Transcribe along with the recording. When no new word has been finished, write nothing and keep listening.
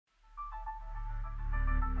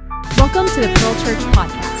to the Pearl Church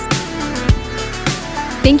podcast.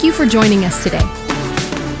 Thank you for joining us today.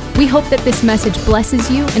 We hope that this message blesses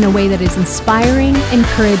you in a way that is inspiring,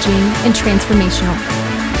 encouraging, and transformational.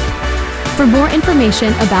 For more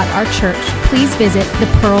information about our church, please visit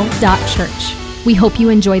thepearl.church. We hope you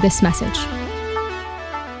enjoy this message.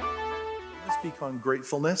 I speak on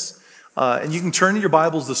gratefulness. And you can turn your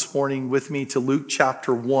Bibles this morning with me to Luke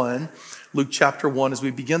chapter 1. Luke chapter 1, as we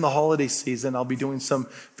begin the holiday season, I'll be doing some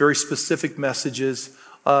very specific messages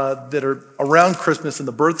that are around Christmas and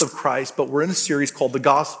the birth of Christ, but we're in a series called The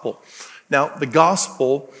Gospel. Now, the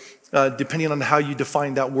Gospel, depending on how you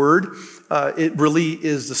define that word, it really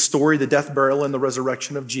is the story, the death, burial, and the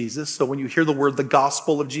resurrection of Jesus. So when you hear the word the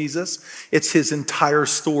Gospel of Jesus, it's his entire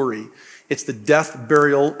story. It's the death,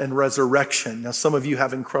 burial, and resurrection. Now, some of you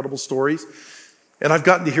have incredible stories, and I've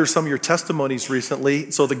gotten to hear some of your testimonies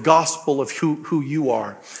recently. So the gospel of who you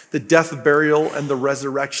are, the death, burial, and the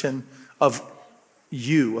resurrection of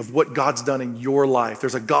you, of what God's done in your life.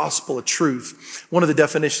 There's a gospel, a truth. One of the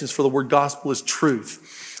definitions for the word gospel is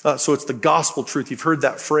truth. So it's the gospel truth. You've heard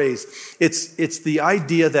that phrase. It's the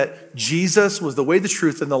idea that Jesus was the way, the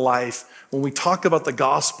truth, and the life. When we talk about the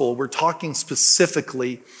gospel, we're talking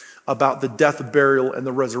specifically about the death, burial, and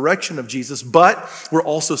the resurrection of Jesus, but we're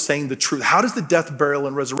also saying the truth. How does the death, burial,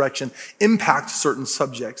 and resurrection impact certain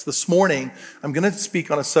subjects? This morning, I'm going to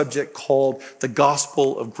speak on a subject called the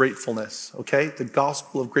Gospel of Gratefulness, okay? The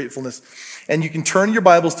Gospel of Gratefulness. And you can turn your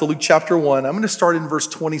Bibles to Luke chapter 1. I'm going to start in verse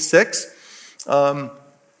 26. I'm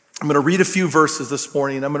going to read a few verses this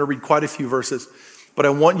morning, and I'm going to read quite a few verses, but I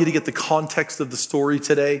want you to get the context of the story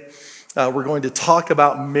today. We're going to talk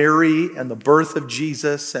about Mary and the birth of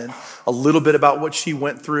Jesus and a little bit about what she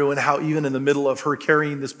went through and how even in the middle of her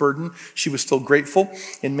carrying this burden, she was still grateful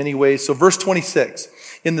in many ways. So verse 26,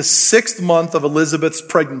 in the 6th month of Elizabeth's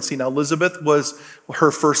pregnancy. Now Elizabeth was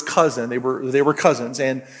her first cousin. They were cousins.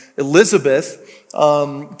 And Elizabeth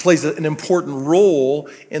plays an important role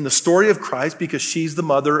in the story of Christ because she's the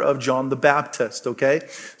mother of John the Baptist, okay?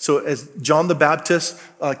 So as John the Baptist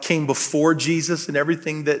came before Jesus and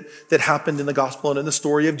everything that happened in the gospel and in the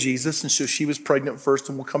story of Jesus, and so she was pregnant first,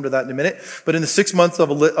 and we'll come to that in a minute. But in the 6th month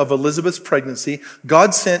of Elizabeth's pregnancy,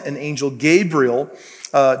 God sent an angel, Gabriel,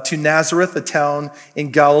 to Nazareth, a town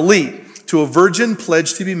in Galilee, to a virgin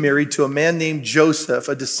pledged to be married to a man named Joseph,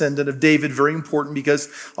 a descendant of David. Very important because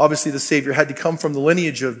obviously the Savior had to come from the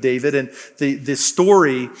lineage of David. And the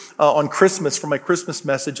story on Christmas, for my Christmas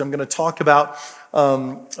message, I'm going to talk about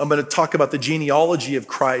the genealogy of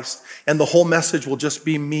Christ, and the whole message will just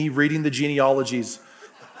be me reading the genealogies,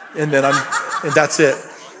 and that's it.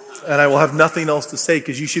 And I will have nothing else to say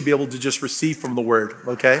because you should be able to just receive from the word,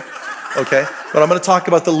 okay? Okay? But I'm going to talk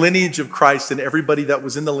about the lineage of Christ and everybody that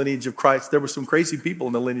was in the lineage of Christ. There were some crazy people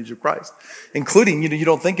in the lineage of Christ, including, you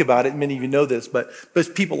don't think about it, many of you know this, but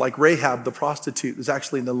people like Rahab, the prostitute, was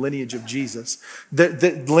actually in the lineage of Jesus.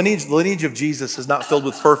 The lineage of Jesus is not filled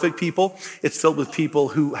with perfect people. It's filled with people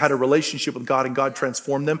who had a relationship with God and God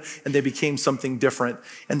transformed them and they became something different.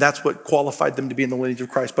 And that's what qualified them to be in the lineage of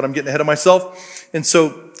Christ. But I'm getting ahead of myself. And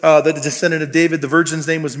so the descendant of David, the virgin's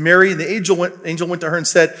name was Mary, and the angel went to her and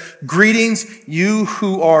said, "Greetings, you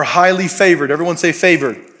who are highly favored." Everyone say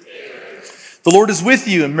favored. "The Lord is with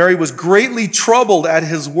you." And Mary was greatly troubled at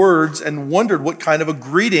his words and wondered what kind of a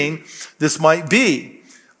greeting this might be.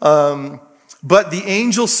 But the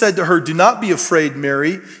angel said to her, "Do not be afraid,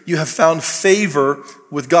 Mary. You have found favor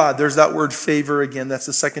with God." There's that word favor again. That's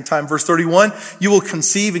the second time. Verse 31, "You will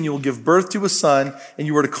conceive and you will give birth to a son, and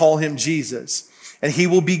you are to call him Jesus. And he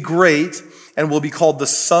will be great and will be called the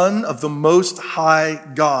Son of the Most High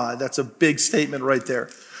God." That's a big statement right there.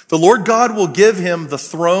 "The Lord God will give him the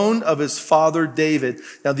throne of his father David."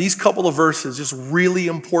 Now, these couple of verses just really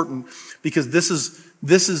important because this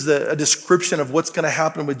is a description of what's going to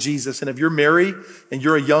happen with Jesus. And if you're Mary and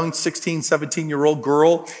you're a young 16, 17-year-old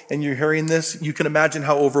girl and you're hearing this, you can imagine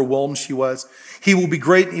how overwhelmed she was. "He will be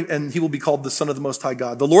great and he will be called the Son of the Most High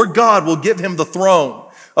God. The Lord God will give him the throne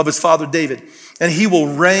of his father David, and he will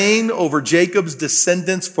reign over Jacob's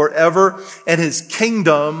descendants forever, and his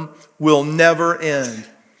kingdom will never end."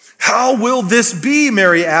 "How will this be?"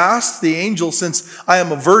 Mary asked the angel, "since I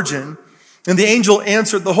am a virgin?" And the angel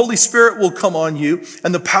answered, "The Holy Spirit will come on you,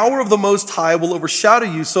 and the power of the Most High will overshadow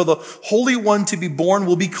you, so the Holy One to be born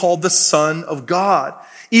will be called the Son of God.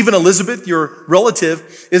 Even Elizabeth, your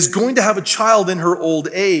relative, is going to have a child in her old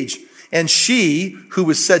age. And she, who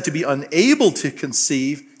was said to be unable to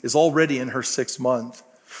conceive, is already in her 6th month.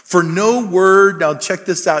 For no word," now check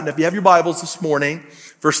this out, and if you have your Bibles this morning,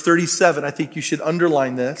 verse 37, I think you should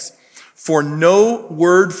underline this. "For no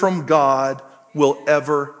word from God will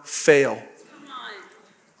ever fail."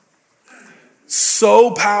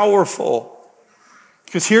 so powerful.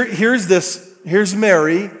 Because here's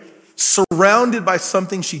Mary, surrounded by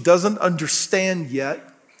something she doesn't understand yet.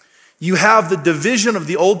 You have the division of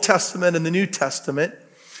the Old Testament and the New Testament.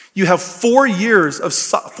 You have 400 years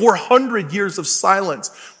of silence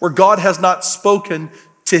where God has not spoken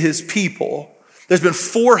to his people. There's been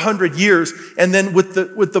 400 years. And then with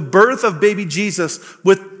the birth of baby Jesus,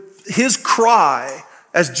 with his cry,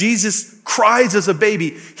 as Jesus cries as a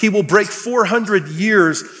baby, he will break 400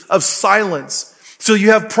 years of silence. So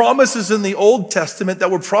you have promises in the Old Testament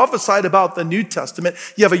that were prophesied about the New Testament.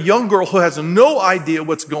 You have a young girl who has no idea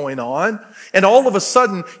what's going on. And all of a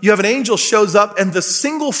sudden, you have an angel shows up, and the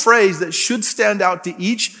single phrase that should stand out to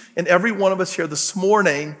each and every one of us here this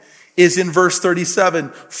morning is in verse 37.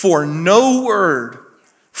 For no word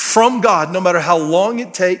from God, no matter how long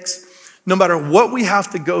it takes, no matter what we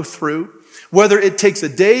have to go through, whether it takes a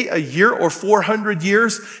day, a year, or 400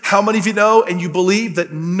 years, how many of you know and you believe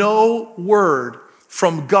that no word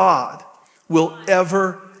from God will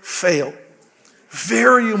ever fail?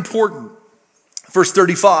 Very important. Verse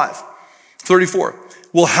 34.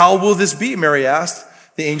 Well, how will this be? Mary asked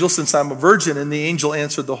the angel, since I'm a virgin. And the angel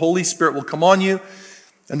answered, the Holy Spirit will come on you,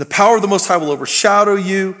 and the power of the Most High will overshadow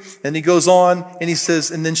you. And he goes on and he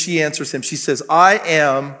says, and then she answers him. She says, I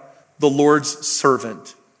am the Lord's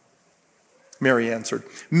servant. Mary answered,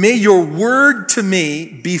 may your word to me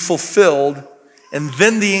be fulfilled. And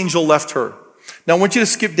then the angel left her. Now I want you to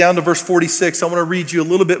skip down to verse 46. I want to read you a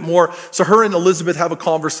little bit more. So her and Elizabeth have a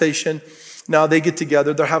conversation. Now they get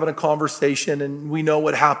together, they're having a conversation, and we know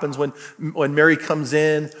what happens when Mary comes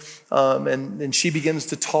in and she begins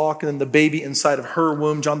to talk, and then the baby inside of her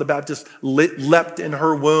womb, John the Baptist leapt in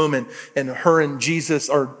her womb, and her and Jesus,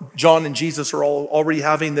 or John and Jesus, are all already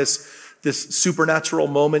having this supernatural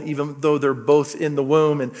moment, even though they're both in the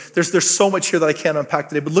womb. And there's so much here that I can't unpack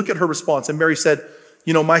today, but look at her response. And Mary said,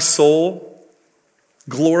 my soul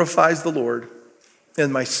glorifies the Lord,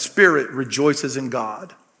 and my spirit rejoices in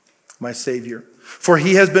God, my Savior. For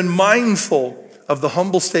he has been mindful of the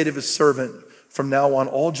humble state of his servant. From now on,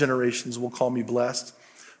 all generations will call me blessed.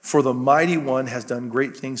 For the mighty one has done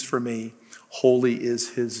great things for me. Holy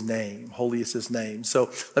is his name. Holy is his name. So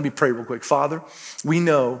let me pray real quick. Father, we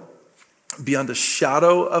know beyond a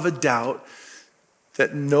shadow of a doubt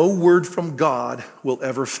that no word from God will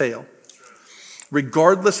ever fail.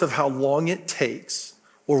 Regardless of how long it takes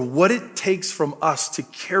or what it takes from us to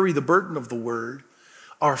carry the burden of the word,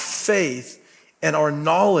 our faith and our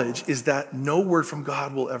knowledge is that no word from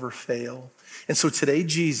God will ever fail. And so today,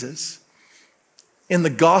 Jesus, in the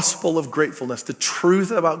gospel of gratefulness, the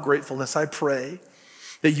truth about gratefulness, I pray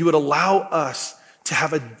that you would allow us to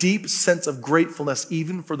have a deep sense of gratefulness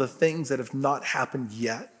even for the things that have not happened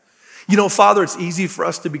yet. Father, it's easy for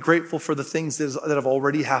us to be grateful for the things that have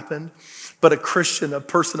already happened. But a Christian, a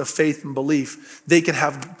person of faith and belief, they can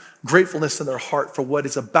have gratefulness in their heart for what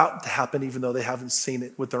is about to happen, even though they haven't seen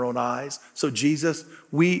it with their own eyes. So Jesus,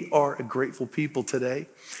 we are a grateful people today.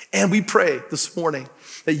 And we pray this morning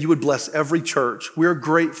that you would bless every church. We're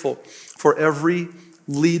grateful for every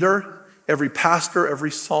leader, every pastor,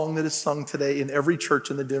 every song that is sung today in every church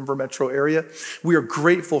in the Denver metro area. We are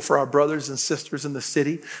grateful for our brothers and sisters in the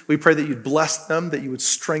city. We pray that you'd bless them, that you would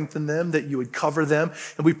strengthen them, that you would cover them.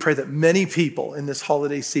 And we pray that many people in this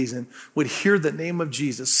holiday season would hear the name of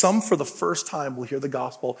Jesus. Some for the first time will hear the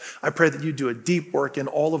gospel. I pray that you do a deep work in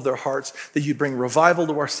all of their hearts, that you bring revival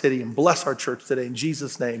to our city and bless our church today. In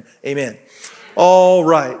Jesus' name, amen. All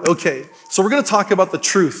right, okay. So we're going to talk about the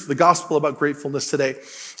truth, the gospel about gratefulness today.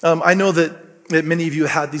 I know that many of you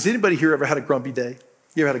had these. Anybody here ever had a grumpy day?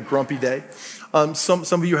 You ever had a grumpy day? Some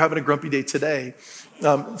of you are having a grumpy day today.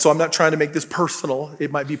 So I'm not trying to make this personal. It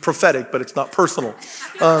might be prophetic, but it's not personal.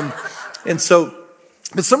 But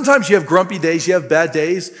sometimes you have grumpy days, you have bad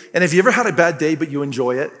days. And have you ever had a bad day, but you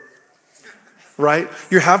enjoy it? Right?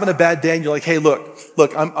 You're having a bad day and you're like, hey, look,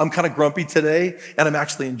 I'm kind of grumpy today and I'm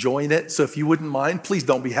actually enjoying it. So if you wouldn't mind, please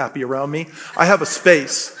don't be happy around me. I have a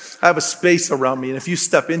space around me. And if you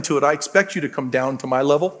step into it, I expect you to come down to my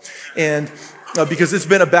level. And because it's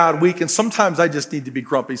been a bad week and sometimes I just need to be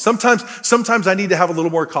grumpy. Sometimes I need to have a little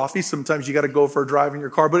more coffee. Sometimes you got to go for a drive in your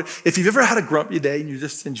car. But if you've ever had a grumpy day and you're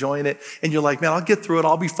just enjoying it and you're like, man, I'll get through it.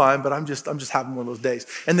 I'll be fine. But I'm just having one of those days.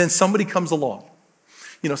 And then somebody comes along.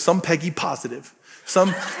 Some Peggy positive.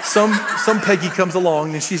 Some Peggy comes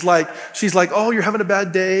along and she's like, oh, you're having a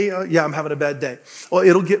bad day? Yeah, I'm having a bad day. Well,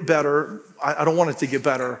 it'll get better. I don't want it to get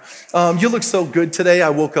better. You look so good today. I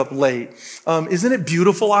woke up late. Isn't it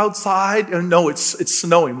beautiful outside? No, it's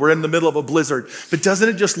snowing. We're in the middle of a blizzard. But doesn't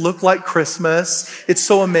it just look like Christmas? It's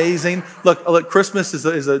so amazing. Look, Christmas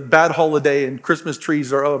is a bad holiday, and Christmas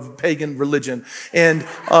trees are of pagan religion. And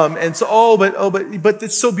so, but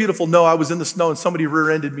it's so beautiful. No, I was in the snow and somebody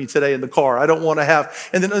rear-ended me today in the car. I don't want to have.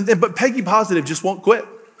 But Peggy Positive just won't quit.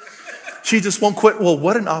 She just won't quit. Well,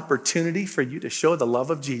 what an opportunity for you to show the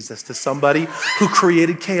love of Jesus to somebody who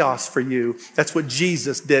created chaos for you. That's what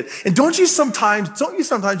Jesus did. And don't you sometimes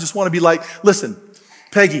just want to be like, listen,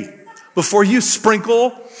 Peggy, before you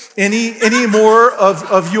sprinkle any more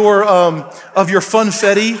of your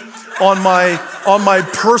funfetti on my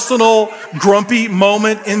personal grumpy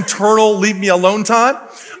moment, internal leave me alone time,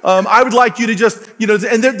 I would like you to just,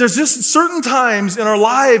 and there's just certain times in our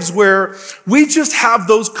lives where we just have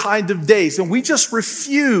those kind of days and we just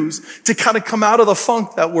refuse to kind of come out of the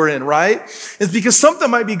funk that we're in, right? It's because something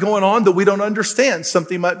might be going on that we don't understand.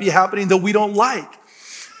 Something might be happening that we don't like.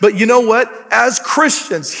 But you know what? As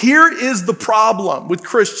Christians, here is the problem with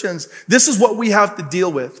Christians. This is what we have to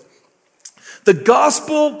deal with. The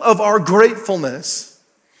gospel of our gratefulness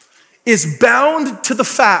is bound to the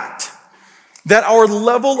fact that our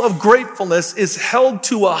level of gratefulness is held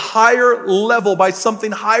to a higher level by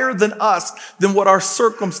something higher than us, than what our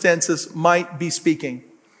circumstances might be speaking.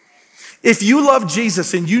 If you love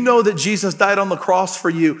Jesus and you know that Jesus died on the cross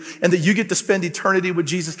for you and that you get to spend eternity with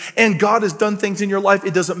Jesus and God has done things in your life,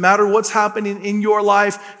 it doesn't matter what's happening in your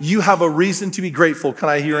life, you have a reason to be grateful. Can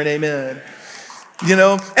I hear an amen?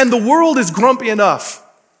 And the world is grumpy enough,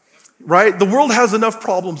 right? The world has enough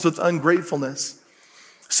problems with ungratefulness.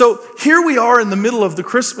 So here we are in the middle of the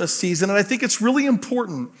Christmas season, and I think it's really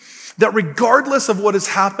important that regardless of what is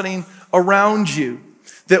happening around you,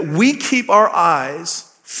 that we keep our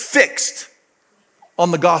eyes fixed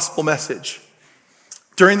on the gospel message.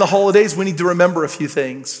 During the holidays, we need to remember a few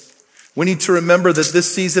things. We need to remember that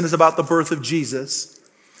this season is about the birth of Jesus.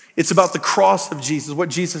 It's about the cross of Jesus, what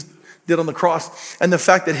Jesus did on the cross, and the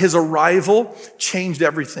fact that his arrival changed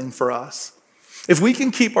everything for us. If we can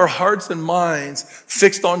keep our hearts and minds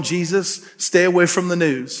fixed on Jesus, stay away from the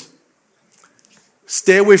news.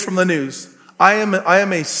 Stay away from the news. I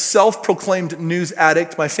am a self-proclaimed news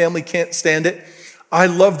addict. My family can't stand it. I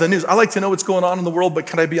love the news. I like to know what's going on in the world, but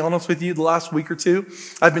can I be honest with you? The last week or two,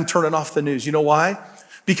 I've been turning off the news. You know why?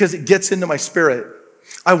 Because it gets into my spirit.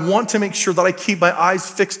 I want to make sure that I keep my eyes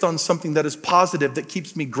fixed on something that is positive, that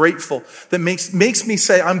keeps me grateful, that makes me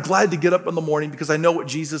say, I'm glad to get up in the morning because I know what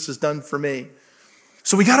Jesus has done for me.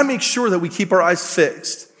 So we got to make sure that we keep our eyes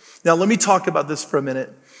fixed. Now, let me talk about this for a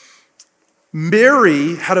minute.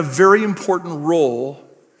 Mary had a very important role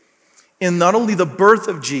in not only the birth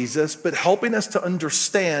of Jesus, but helping us to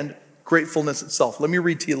understand gratefulness itself. Let me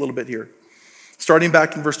read to you a little bit here. Starting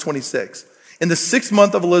back in verse 26. In the 6th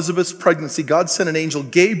month of Elizabeth's pregnancy, God sent an angel,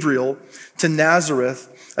 Gabriel, to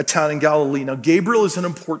Nazareth, a town in Galilee. Now, Gabriel is an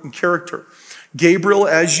important character. Gabriel,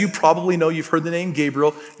 as you probably know, you've heard the name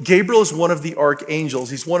Gabriel. Gabriel is one of the archangels.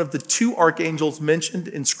 He's one of the 2 archangels mentioned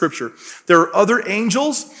in Scripture. There are other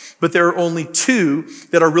angels, but there are only 2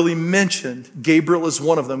 that are really mentioned. Gabriel is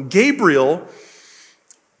one of them. Gabriel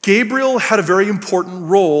had a very important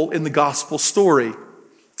role in the gospel story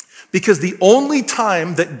because the only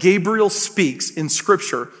time that Gabriel speaks in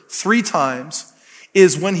Scripture, 3 times,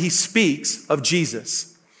 is when he speaks of Jesus.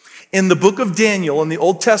 In the book of Daniel, in the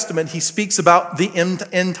Old Testament, he speaks about the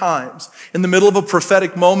end times. In the middle of a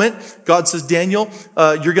prophetic moment, God says, Daniel,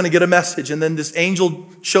 you're going to get a message. And then this angel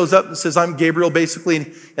shows up and says, I'm Gabriel,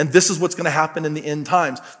 basically, and this is what's going to happen in the end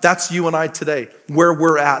times. That's you and I today, where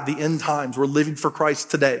we're at, the end times. We're living for Christ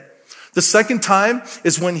today. The second time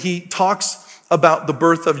is when he talks about the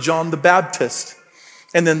birth of John the Baptist.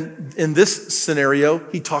 And then in this scenario,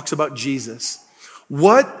 he talks about Jesus.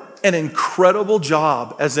 What an incredible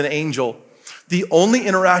job as an angel. The only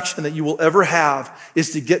interaction that you will ever have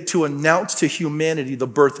is to get to announce to humanity the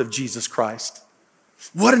birth of Jesus Christ.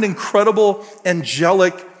 What an incredible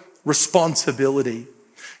angelic responsibility.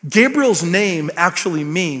 Gabriel's name actually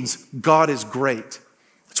means God is great.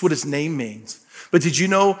 That's what his name means. But did you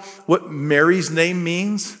know what Mary's name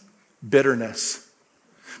means? Bitterness.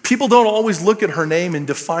 People don't always look at her name and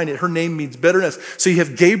define it. Her name means bitterness. So you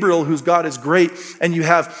have Gabriel, whose God is great, and you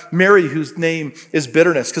have Mary, whose name is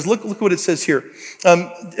bitterness. Because look what it says here.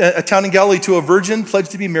 A town in Galilee, to a virgin pledged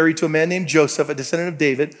to be married to a man named Joseph, a descendant of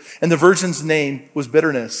David, and the virgin's name was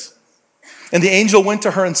bitterness. And the angel went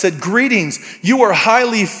to her and said, greetings, you are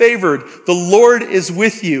highly favored. The Lord is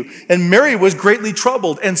with you. And Mary was greatly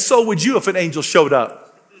troubled, and so would you if an angel showed up.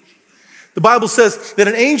 The Bible says that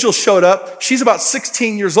an angel showed up. She's about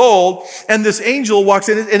 16 years old, and this angel walks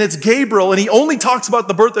in, and it's Gabriel, and he only talks about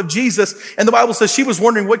the birth of Jesus. And the Bible says she was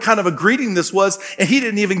wondering what kind of a greeting this was, and he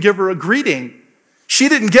didn't even give her a greeting. She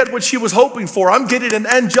didn't get what she was hoping for. I'm getting an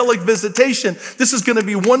angelic visitation. This is going to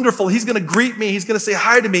be wonderful. He's going to greet me. He's going to say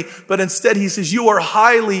hi to me. But instead he says, you are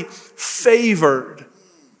highly favored.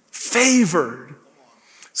 Favored.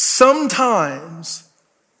 Sometimes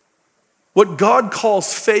what God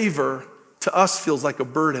calls favor to us feels like a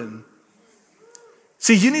burden.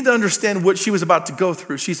 See, you need to understand what she was about to go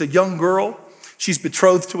through. She's a young girl. She's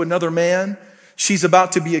betrothed to another man. She's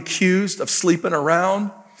about to be accused of sleeping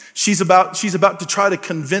around. She's about to try to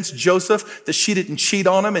convince Joseph that she didn't cheat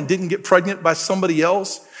on him and didn't get pregnant by somebody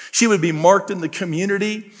else. She would be marked in the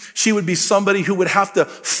community. She would be somebody who would have to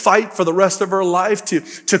fight for the rest of her life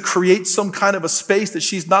to create some kind of a space that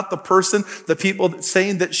she's not the person that people are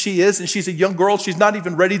saying that she is. And she's a young girl. She's not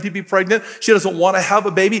even ready to be pregnant. She doesn't want to have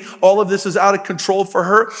a baby. All of this is out of control for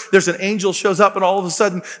her. There's an angel shows up, and all of a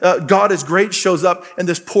sudden, God is great shows up. And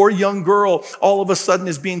this poor young girl all of a sudden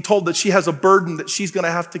is being told that she has a burden that she's going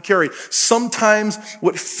to have to carry. Sometimes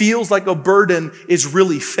what feels like a burden is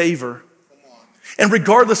really favor. And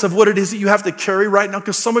regardless of what it is that you have to carry right now,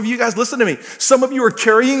 because some of you guys, listen to me, some of you are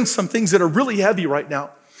carrying some things that are really heavy right now.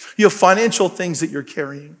 You have financial things that you're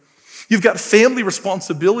carrying. You've got family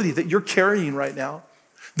responsibility that you're carrying right now.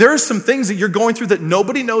 There are some things that you're going through that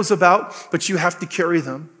nobody knows about, but you have to carry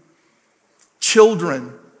them.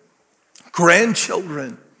 Children,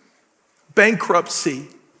 grandchildren, bankruptcy,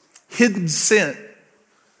 hidden sin,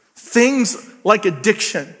 things like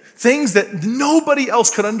addiction, things that nobody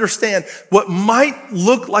else could understand. What might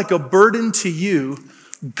look like a burden to you,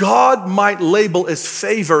 God might label as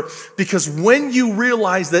favor, because when you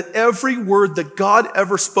realize that every word that God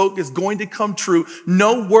ever spoke is going to come true,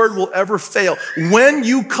 no word will ever fail. When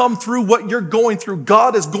you come through what you're going through,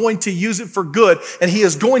 God is going to use it for good, and he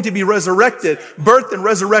is going to be resurrected, birthed and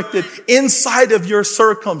resurrected inside of your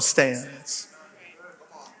circumstance.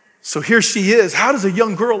 So here she is. How does a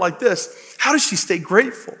young girl like this, how does she stay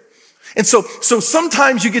grateful? And so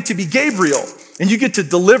sometimes you get to be Gabriel and you get to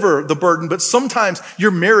deliver the burden, but sometimes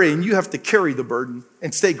you're Mary and you have to carry the burden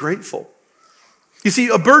and stay grateful. You see,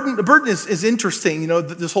 a burden is interesting,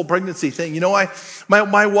 this whole pregnancy thing.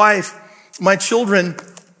 My wife, my children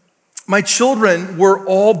were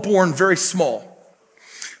all born very small.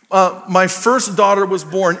 My first daughter was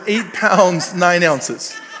born 8 pounds, 9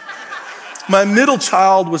 ounces. My middle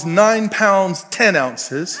child was 9 pounds, 10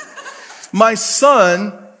 ounces. My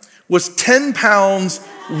son was 10 pounds,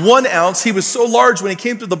 1 ounce. He was so large when he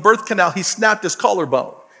came through the birth canal, he snapped his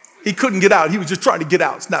collarbone. He couldn't get out. He was just trying to get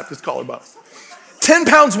out, snapped his collarbone. 10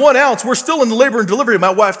 pounds, 1 ounce. We're still in the labor and delivery. My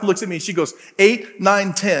wife looks at me and she goes, 8,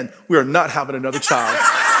 9, 10. We are not having another child.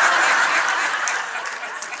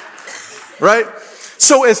 Right?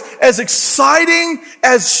 So as exciting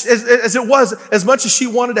as it was, as much as she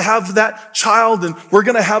wanted to have that child and we're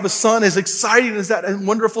going to have a son, as exciting as that and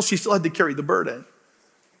wonderful, she still had to carry the burden.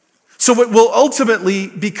 So it will ultimately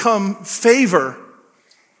become favor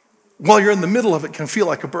while you're in the middle of it can feel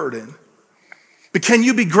like a burden. But can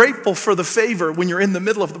you be grateful for the favor when you're in the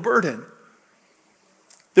middle of the burden?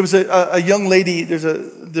 There was a young lady, there's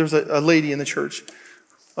a lady in the church.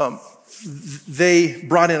 They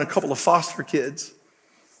brought in a couple of foster kids.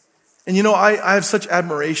 And I have such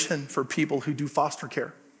admiration for people who do foster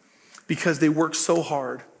care because they work so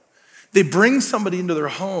hard. They bring somebody into their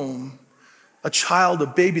home, a child, a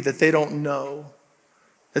baby that they don't know,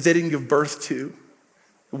 that they didn't give birth to.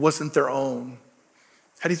 It wasn't their own.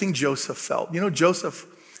 How do you think Joseph felt?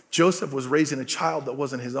 Joseph was raising a child that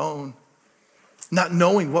wasn't his own, not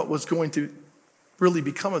knowing what was going to really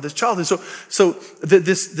become of this child. And so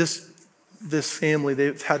this family,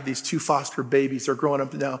 they've had these 2 foster babies. They're growing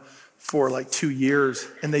up now for like 2 years.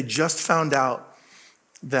 And they just found out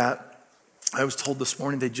that, I was told this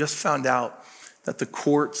morning, they just found out that the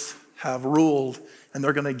courts have ruled and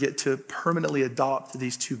they're going to get to permanently adopt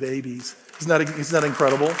these 2 babies. Isn't that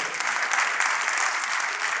incredible?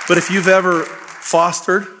 But if you've ever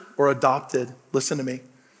fostered or adopted, listen to me,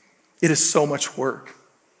 it is so much work.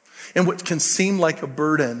 And what can seem like a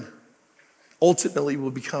burden ultimately will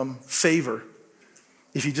become favor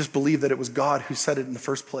if you just believe that it was God who said it in the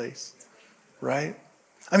first place, right?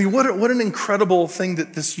 I mean, what an incredible thing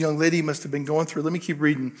that this young lady must have been going through. Let me keep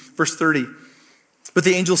reading. Verse 30. But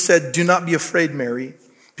the angel said, do not be afraid, Mary,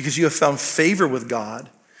 because you have found favor with God.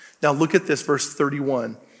 Now look at this, verse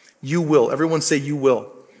 31. You will. Everyone say you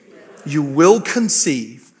will. You will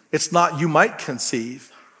conceive. It's not you might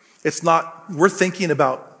conceive. It's not we're thinking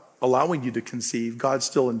about allowing you to conceive. God's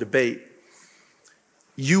still in debate.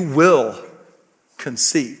 you will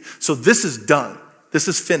conceive. So this is done. This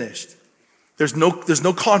is finished. There's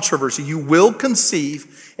no controversy. You will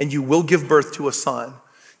conceive and you will give birth to a son.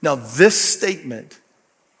 Now this statement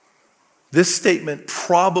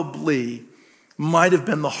probably might have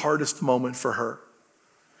been the hardest moment for her.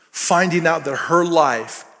 Finding out that her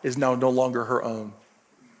life is now no longer her own.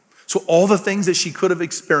 So all the things that she could have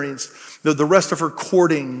experienced, the rest of her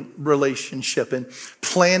courting relationship and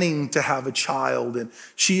planning to have a child, and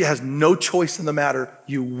she has no choice in the matter.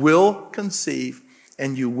 You will conceive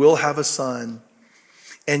and you will have a son,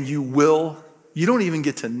 and you don't even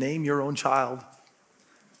get to name your own child.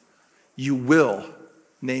 You will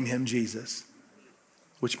name him Jesus,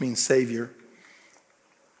 which means Savior.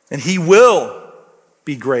 And he will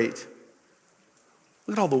be great.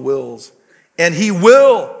 Look at all the wills. And he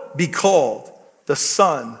will be called the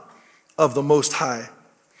Son of the Most High.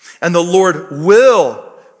 And the Lord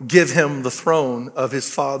will give him the throne of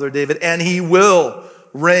his father David, and he will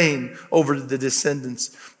reign over the descendants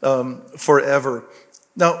forever.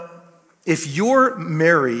 Now, if you're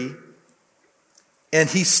Mary and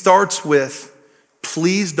he starts with,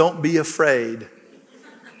 please don't be afraid,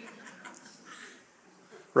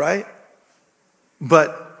 right?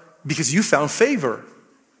 But because you found favor,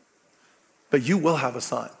 but you will have a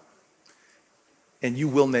son, and you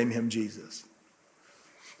will name him Jesus.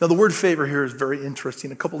 Now, the word favor here is very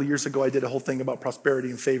interesting. A couple of years ago, I did a whole thing about prosperity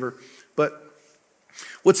and favor, but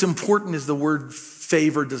what's important is the word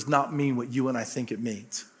favor does not mean what you and I think it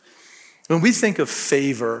means. When we think of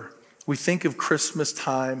favor, we think of Christmas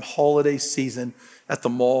time, holiday season, at the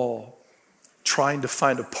mall, trying to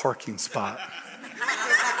find a parking spot.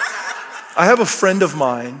 I have a friend of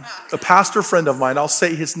mine, a pastor friend of mine, I'll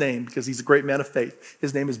say his name because he's a great man of faith.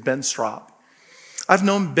 His name is Ben Straub. I've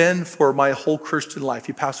known Ben for my whole Christian life.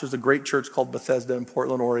 He pastors a great church called Bethesda in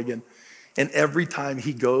Portland, Oregon. And every time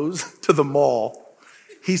he goes to the mall,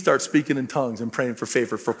 he starts speaking in tongues and praying for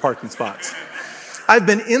favor for parking spots. I've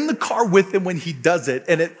been in the car with him when he does it.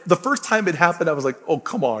 And the first time it happened, I was like, oh,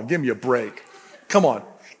 come on, give me a break. Come on.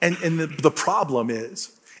 And the problem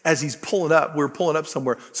is, as he's pulling up, we're pulling up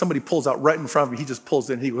somewhere, somebody pulls out right in front of me. He just pulls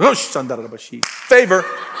in. He goes, oh, favor.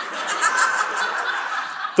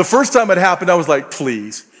 The first time it happened, I was like,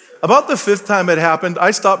 please. About the fifth time it happened,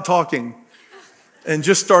 I stopped talking and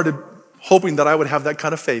just started hoping that I would have that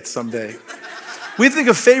kind of faith someday. We think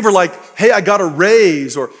of favor like, hey, I got a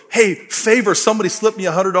raise, or hey, favor, somebody slipped me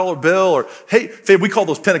 $100 bill, or hey, favor, we call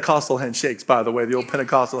those Pentecostal handshakes, by the way, the old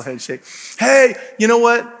Pentecostal handshake. Hey, you know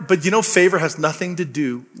what? But you know, favor has nothing to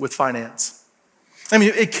do with finance. I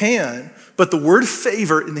mean, it can, but the word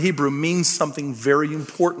favor in the Hebrew means something very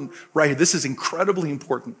important right here. This is incredibly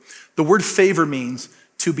important. The word favor means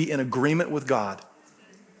to be in agreement with God.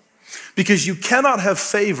 Because you cannot have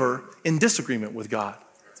favor in disagreement with God.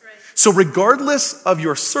 So regardless of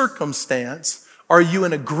your circumstance, are you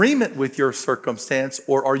in agreement with your circumstance,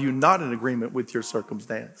 or are you not in agreement with your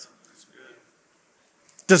circumstance?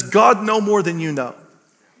 Does God know more than you know?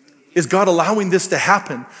 Is God allowing this to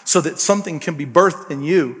happen so that something can be birthed in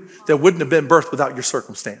you that wouldn't have been birthed without your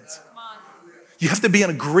circumstance? You have to be in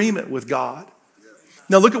agreement with God.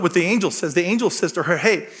 Now look at what the angel says. The angel says to her,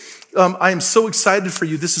 hey, I am so excited for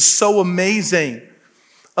you. This is so amazing.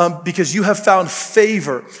 Because you have found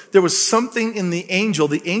favor. There was something in the angel.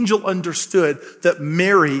 The angel understood that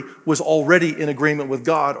Mary was already in agreement with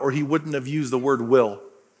God, or he wouldn't have used the word will.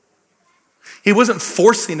 He wasn't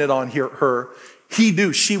forcing it on her. He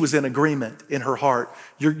knew she was in agreement in her heart.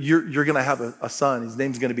 You're going to have a son. His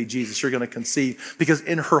name's going to be Jesus. You're going to conceive. Because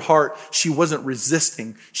in her heart, she wasn't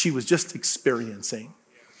resisting. She was just experiencing.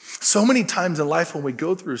 So many times in life when we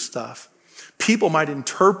go through stuff, people might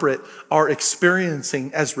interpret our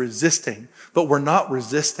experiencing as resisting, but we're not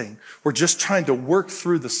resisting. We're just trying to work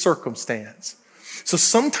through the circumstance. So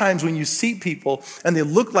sometimes when you see people and they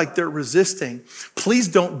look like they're resisting, please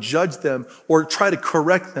don't judge them or try to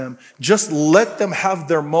correct them. Just let them have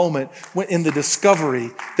their moment in the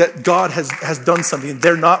discovery that God has done something.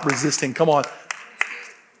 They're not resisting. Come on.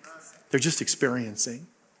 They're just experiencing.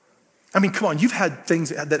 I mean, come on. You've had things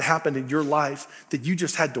that happened in your life that you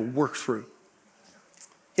just had to work through.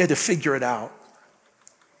 You had to figure it out.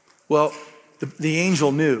 Well, the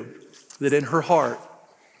angel knew that in her heart,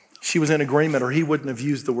 she was in agreement, or he wouldn't have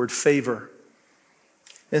used the word favor.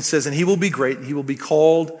 And it says, and he will be great, and he will be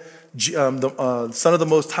called the Son of the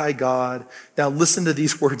Most High God. Now listen to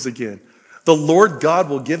these words again. The Lord God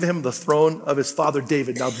will give him the throne of his father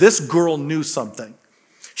David. Now this girl knew something.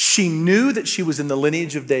 She knew that she was in the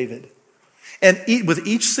lineage of David. And with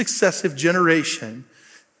each successive generation,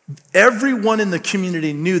 everyone in the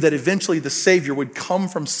community knew that eventually the Savior would come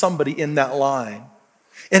from somebody in that line.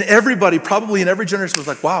 And everybody, probably in every generation, was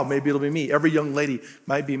like, wow, maybe it'll be me. Every young lady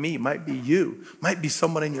might be me, might be you, might be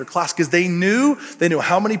someone in your class. Because they knew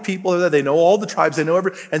how many people are there. They know all the tribes. They know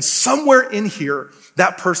and somewhere in here,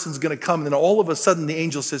 that person's going to come. And then all of a sudden, the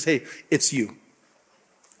angel says, hey, it's you.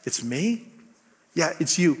 It's me? Yeah,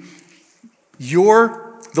 it's you.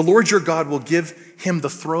 The Lord your God will give him the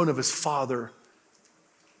throne of his father,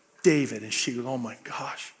 David. And she goes, oh my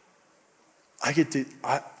gosh.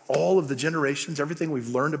 All of the generations, everything we've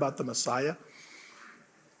learned about the Messiah,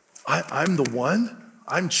 I'm the one.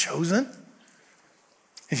 I'm chosen.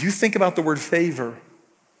 If you think about the word favor,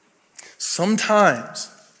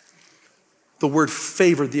 sometimes the word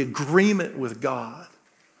favor, the agreement with God,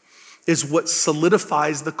 is what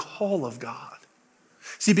solidifies the call of God.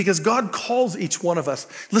 See, because God calls each one of us.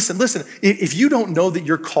 Listen, if you don't know that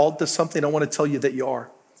you're called to something, I want to tell you that you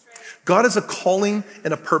are. God has a calling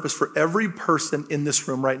and a purpose for every person in this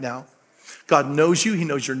room right now. God knows you, he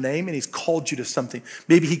knows your name, and he's called you to something.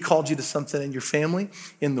 Maybe he called you to something in your family,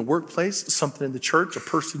 in the workplace, something in the church, a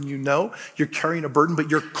person you know. You're carrying a burden, but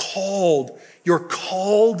you're called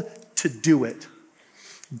to do it.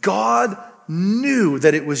 God knew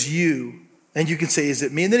that it was you. And you can say, is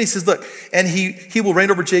it me? And then he says, look, and he will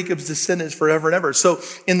reign over Jacob's descendants forever and ever. So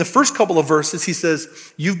in the first couple of verses, he says,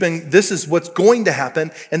 this is what's going to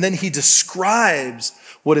happen. And then he describes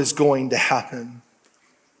what is going to happen.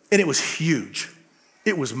 And it was huge.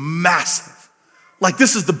 It was massive. Like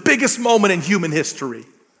this is the biggest moment in human history,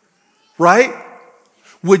 right?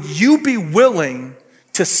 Would you be willing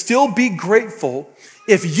to still be grateful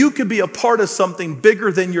if you could be a part of something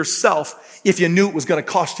bigger than yourself if you knew it was going to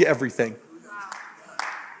cost you everything?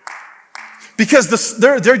 Because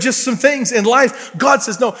there are just some things in life. God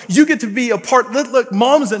says, no, you get to be a part. Look,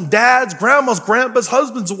 moms and dads, grandmas, grandpas,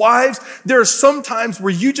 husbands, wives, there are some times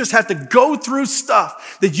where you just have to go through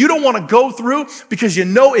stuff that you don't want to go through because you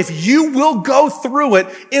know if you will go through it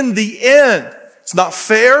in the end, it's not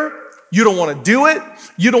fair. You don't want to do it.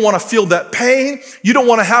 You don't want to feel that pain. You don't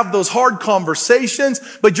want to have those hard conversations,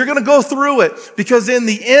 but you're going to go through it because in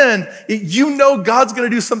the end, you know God's going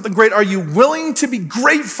to do something great. Are you willing to be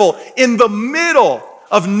grateful in the middle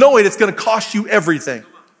of knowing it's going to cost you everything?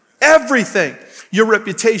 Everything. Your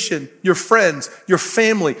reputation, your friends, your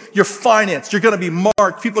family, your finance. You're going to be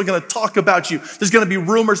marked. People are going to talk about you. There's going to be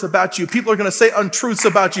rumors about you. People are going to say untruths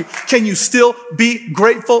about you. Can you still be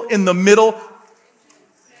grateful in the middle?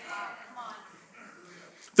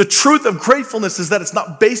 The truth of gratefulness is that it's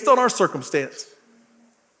not based on our circumstance.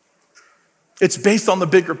 It's based on the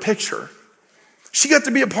bigger picture. She got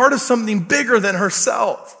to be a part of something bigger than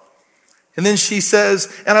herself. And then she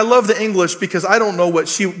says, and I love the English because I don't know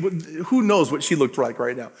who knows what she looked like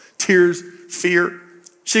right now? Tears, fear.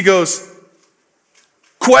 She goes,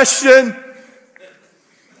 question,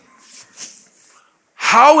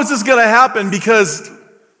 how is this going to happen? Because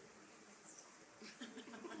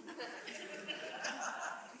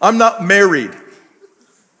I'm not married.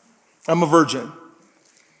 I'm a virgin. And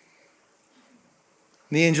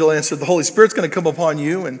the angel answered, the Holy Spirit's going to come upon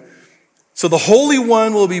you. And so the Holy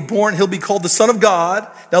One will be born. He'll be called the Son of God.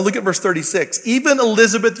 Now look at verse 36. Even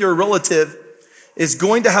Elizabeth, your relative, is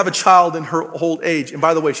going to have a child in her old age. And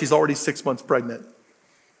by the way, she's already 6 months pregnant.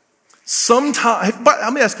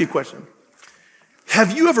 Let me ask you a question.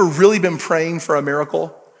 Have you ever really been praying for a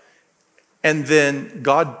miracle and then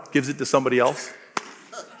God gives it to somebody else?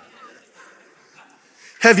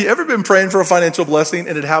 Have you ever been praying for a financial blessing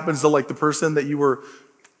and it happens to like the person that you were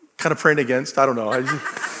kind of praying against? I don't know.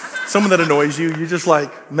 Someone that annoys you, you're just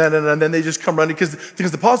like, man, and then they just come running because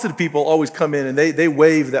the positive people always come in and they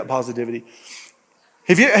wave that positivity.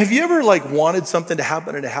 Have you ever like wanted something to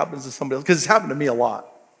happen and it happens to somebody else? Because it's happened to me a lot.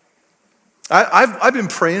 I've been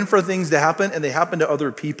praying for things to happen and they happen to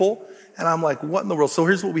other people. And I'm like, what in the world? So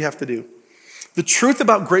here's what we have to do. The truth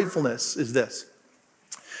about gratefulness is this.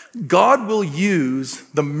 God will use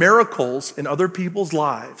the miracles in other people's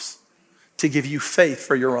lives to give you faith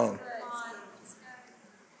for your own.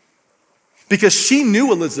 Because she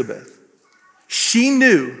knew Elizabeth. She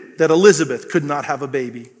knew that Elizabeth could not have a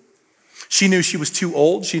baby. She knew she was too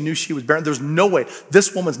old. She knew she was barren. There's no way.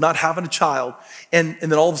 This woman's not having a child. And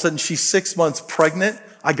then all of a sudden she's 6 months pregnant.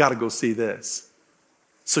 I got to go see this.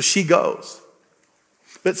 So she goes.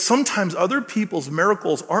 But sometimes other people's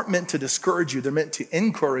miracles aren't meant to discourage you. They're meant to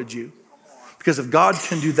encourage you. Because if God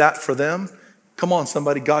can do that for them, come on,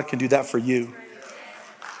 somebody, God can do that for you.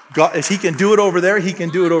 God, if he can do it over there, he can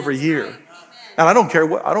do it over here. And I don't care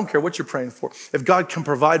what you're praying for. If God can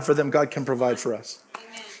provide for them, God can provide for us.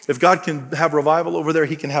 If God can have revival over there,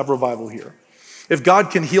 he can have revival here. If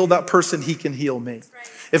God can heal that person, he can heal me.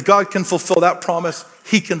 If God can fulfill that promise,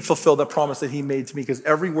 he can fulfill that promise that he made to me, because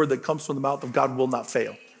every word that comes from the mouth of God will not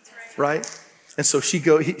fail, right? And so she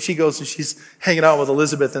goes and she's hanging out with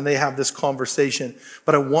Elizabeth, and they have this conversation.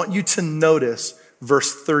 But I want you to notice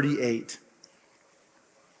verse 38.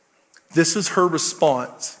 This is her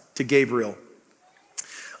response to Gabriel.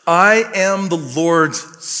 I am the Lord's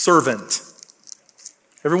servant.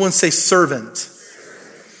 Everyone say servant.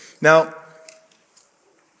 Now,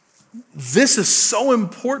 this is so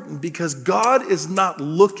important because God is not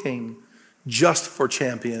looking just for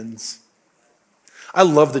champions. I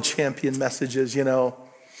love the champion messages,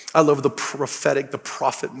 I love the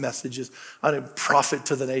prophet messages. I mean, prophet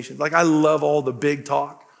to the nations. Like, I love all the big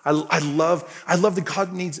talk. I love that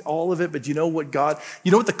God needs all of it, but you know what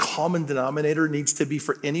the common denominator needs to be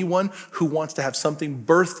for anyone who wants to have something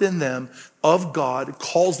birthed in them of God,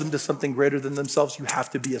 calls them to something greater than themselves? You have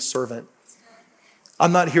to be a servant.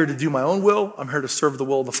 I'm not here to do my own will. I'm here to serve the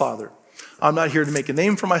will of the Father. I'm not here to make a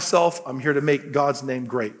name for myself. I'm here to make God's name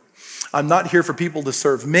great. I'm not here for people to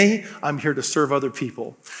serve me. I'm here to serve other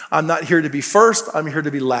people. I'm not here to be first. I'm here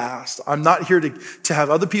to be last. I'm not here to have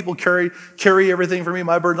other people carry everything for me,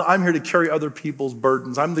 my burden. I'm here to carry other people's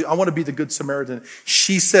burdens. I want to be the good Samaritan.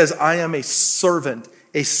 She says, I am a servant.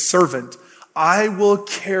 I will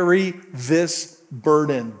carry this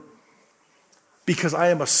burden because I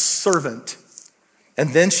am a servant.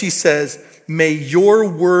 And then she says, may your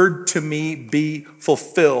word to me be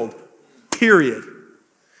fulfilled, period.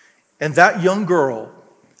 And that young girl,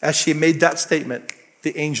 as she made that statement,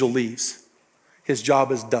 the angel leaves. His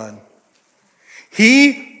job is done.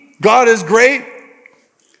 God is great,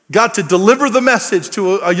 got to deliver the message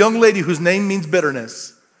to a young lady whose name means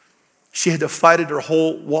bitterness. She had to fight it her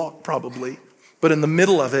whole walk probably. But in the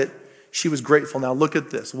middle of it, she was grateful. Now look at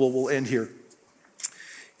this. We'll end here.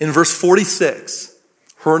 In verse 46,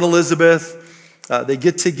 her and Elizabeth, they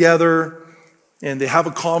get together and they have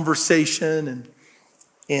a conversation,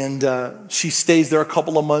 and she stays there a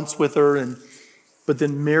couple of months with her. But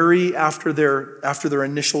then Mary, after their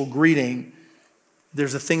initial greeting,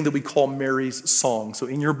 there's a thing that we call Mary's song. So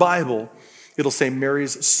in your Bible, it'll say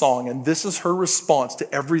Mary's song. And this is her response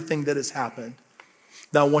to everything that has happened.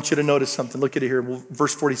 Now I want you to notice something. Look at it here,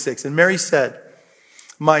 verse 46. And Mary said,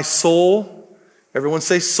 my soul, everyone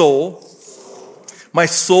say soul. My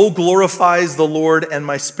soul glorifies the Lord, and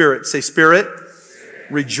my spirit, say spirit,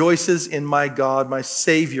 rejoices in my God, my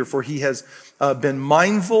Savior, for he has been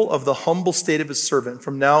mindful of the humble state of his servant.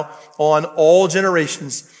 From now on, all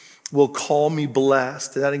generations will call me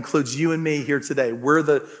blessed. And that includes you and me here today. We're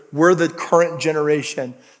the current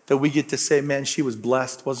generation that we get to say, man, she was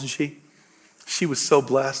blessed, wasn't she? She was so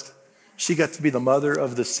blessed. She got to be the mother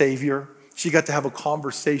of the Savior. She got to have a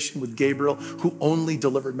conversation with Gabriel, who only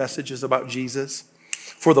delivered messages about Jesus.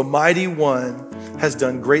 For the mighty one has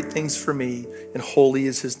done great things for me, and holy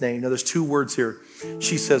is his name. Now there's two words here.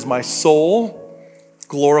 She says, my soul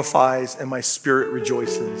glorifies and my spirit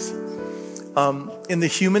rejoices. In the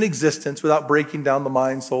human existence, without breaking down the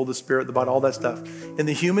mind, soul, the spirit, the body, all that stuff, in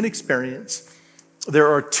the human experience, there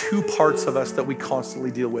are two parts of us that we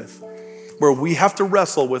constantly deal with, where we have to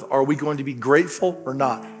wrestle with, are we going to be grateful or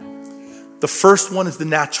not? The first one is the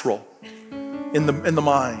natural, in the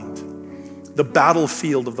mind. The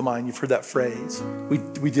battlefield of the mind. You've heard that phrase.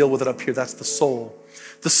 We deal with it up here. That's the soul.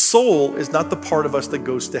 The soul is not the part of us that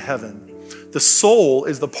goes to heaven. The soul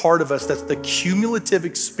is the part of us that's the cumulative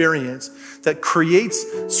experience that creates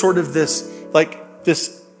sort of this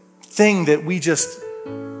thing that we just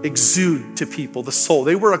exude to people. The soul.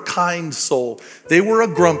 They were a kind soul. They were a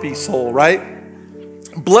grumpy soul, right?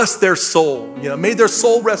 Bless their soul. May their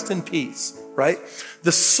soul rest in peace, right?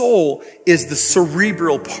 The soul is the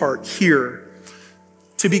cerebral part here.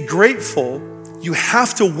 To be grateful, you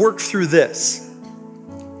have to work through this.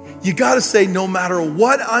 You got to say, no matter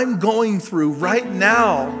what I'm going through right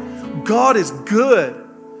now, God is good.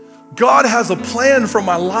 God has a plan for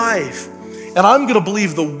my life. And I'm going to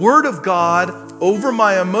believe the word of God over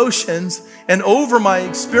my emotions and over my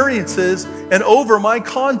experiences and over my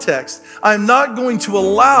context. I'm not going to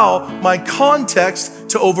allow my context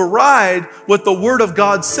to override what the word of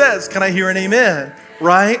God says. Can I hear an amen?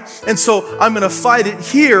 Right? And so I'm going to fight it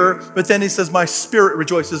here, but then he says, my spirit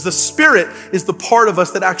rejoices. The spirit is the part of us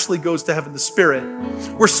that actually goes to heaven, the spirit.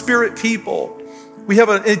 We're spirit people. We have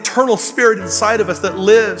an eternal spirit inside of us that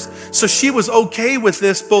lives. So she was okay with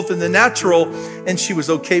this, both in the natural, and she was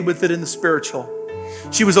okay with it in the spiritual.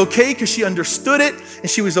 She was okay because she understood it, and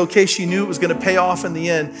she was okay. She knew it was going to pay off in the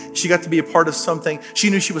end. She got to be a part of something. She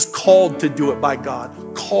knew she was called to do it by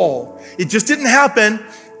God. Called. It just didn't happen.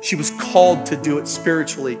 She was called to do it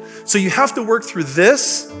spiritually. So you have to work through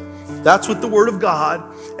this. That's with the word of God.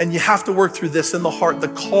 And you have to work through this in the heart, the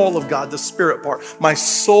call of God, the spirit part. My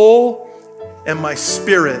soul and my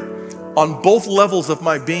spirit, on both levels of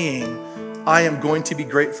my being, I am going to be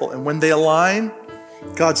grateful. And when they align,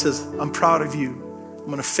 God says, I'm proud of you. I'm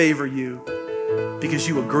going to favor you because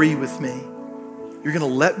you agree with me. You're going to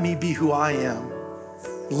let me be who I am.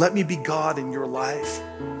 Let me be God in your life.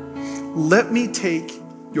 Let me take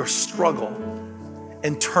your struggle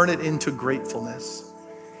and turn it into gratefulness.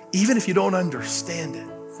 Even if you don't understand it,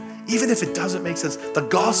 even if it doesn't make sense, the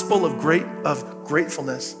gospel of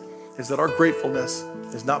gratefulness is that our gratefulness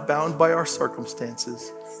is not bound by our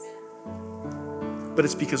circumstances, but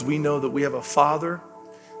it's because we know that we have a Father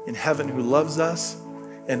in heaven who loves us,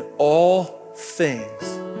 and all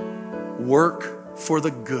things work for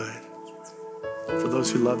the good for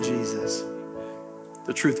those who love Jesus.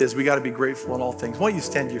 The truth is, we got to be grateful in all things. Why don't you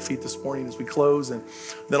stand to your feet this morning as we close, and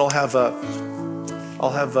then I'll have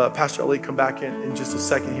Pastor Elliot come back in just a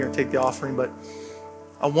second here and take the offering. But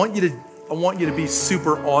I want you to be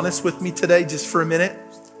super honest with me today, just for a minute.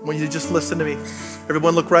 I want you to just listen to me.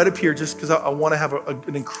 Everyone, look right up here, just because I want to have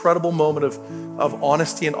an incredible moment of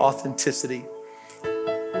honesty and authenticity.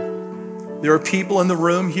 There are people in the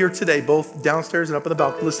room here today, both downstairs and up in the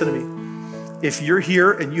balcony. Listen to me. If you're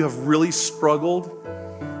here and you have really struggled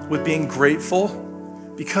with being grateful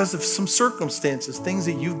because of some circumstances, things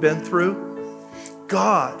that you've been through,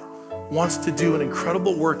 God wants to do an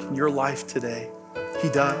incredible work in your life today. He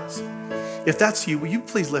does. If that's you, will you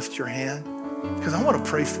please lift your hand? Because I want to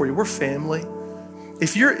pray for you. We're family.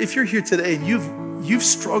 If you're here today and you've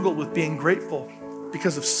struggled with being grateful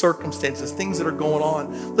because of circumstances, things that are going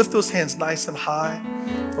on, lift those hands nice and high,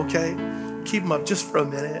 okay? Keep them up just for a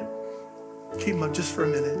minute. Keep them up just for a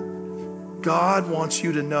minute. God wants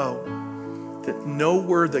you to know that no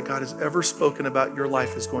word that God has ever spoken about your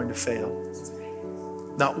life is going to fail.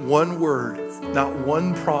 Not one word, not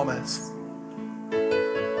one promise.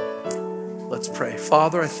 Let's pray.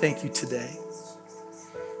 Father, I thank you today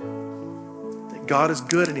that God is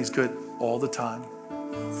good and he's good all the time.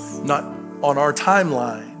 Not on our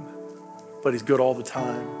timeline, but he's good all the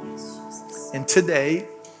time. And today,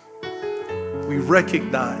 we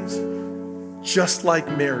recognize, just like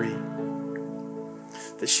Mary,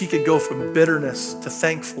 that she could go from bitterness to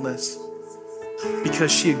thankfulness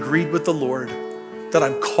because she agreed with the Lord that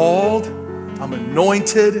I'm called, I'm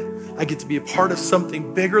anointed, I get to be a part of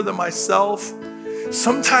something bigger than myself.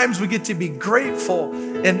 Sometimes we get to be grateful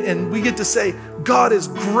and we get to say, God is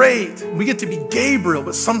great. We get to be Gabriel,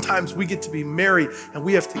 but sometimes we get to be Mary and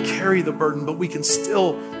we have to carry the burden, but we can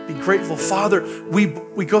still be grateful. Father, we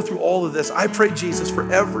go through all of this. I pray, Jesus, for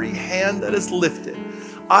every hand that is lifted.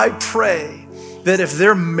 I pray that if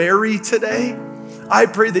they're Mary today, I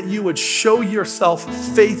pray that you would show yourself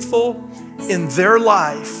faithful in their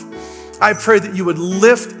life. I pray that you would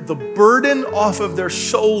lift the burden off of their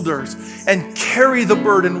shoulders and carry the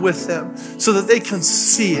burden with them so that they can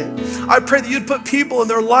see it. I pray that you'd put people in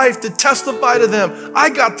their life to testify to them. I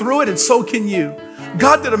got through it and so can you.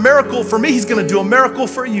 God did a miracle for me. He's going to do a miracle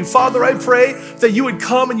for you. Father, I pray that you would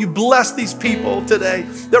come and you bless these people today,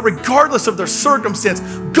 that regardless of their circumstance,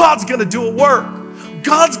 God's going to do a work.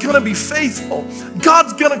 God's going to be faithful.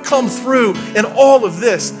 God's going to come through. And all of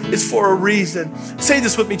this is for a reason. Say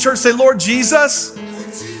this with me, church. Say, Lord Jesus.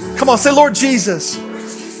 Come on, say, Lord Jesus.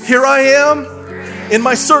 Here I am in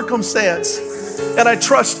my circumstance, and I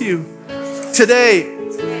trust you.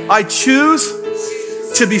 Today, I choose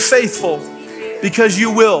to be faithful because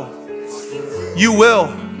you will. You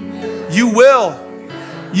will. You will.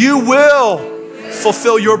 You will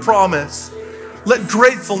fulfill your promise. Let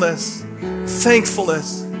gratefulness,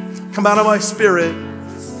 thankfulness come out of my spirit.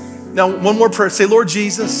 Now, one more prayer. Say, Lord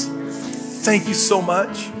Jesus, thank you so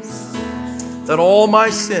much that all my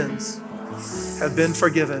sins have been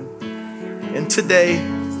forgiven. And today,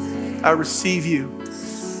 I receive you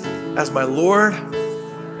as my Lord,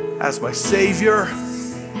 as my Savior.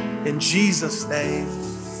 In Jesus' name,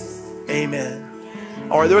 amen.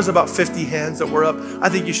 All right, there was about 50 hands that were up. I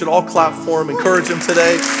think you should all clap for them, encourage them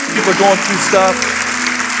today. People are going through stuff.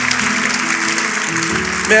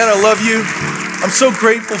 Man, I love you. I'm so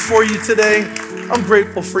grateful for you today. I'm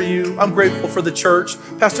grateful for you. I'm grateful for the church.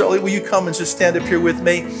 Pastor Elliot, will you come and just stand up here with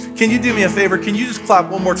me? Can you do me a favor? Can you just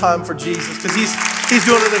clap one more time for Jesus? Because he's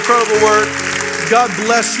doing an incredible work. God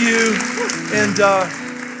bless you. And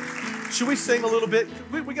should we sing a little bit?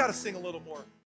 We got to sing a little more.